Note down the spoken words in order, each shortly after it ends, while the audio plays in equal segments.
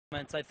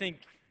I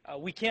think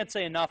we can't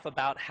say enough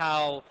about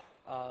how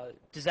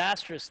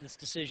disastrous this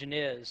decision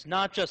is,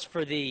 not just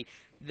for the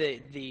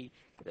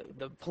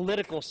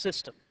political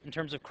system in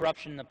terms of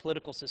corruption in the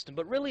political system,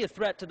 but really a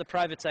threat to the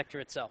private sector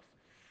itself.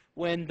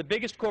 When the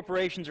biggest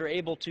corporations are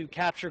able to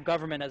capture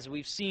government, as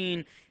we've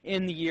seen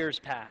in the years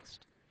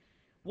past,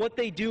 what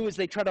they do is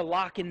they try to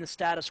lock in the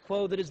status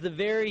quo that is the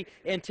very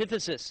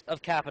antithesis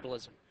of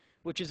capitalism,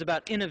 which is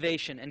about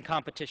innovation and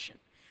competition.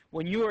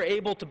 When you are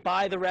able to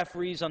buy the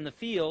referees on the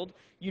field,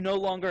 you no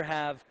longer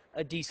have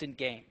a decent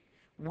game.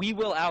 We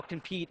will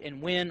outcompete and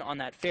win on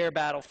that fair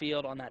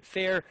battlefield, on that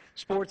fair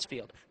sports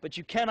field. But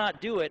you cannot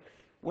do it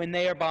when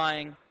they are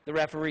buying the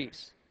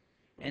referees.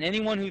 And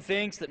anyone who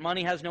thinks that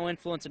money has no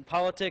influence in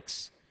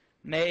politics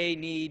may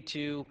need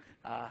to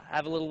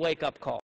have a little wake-up call.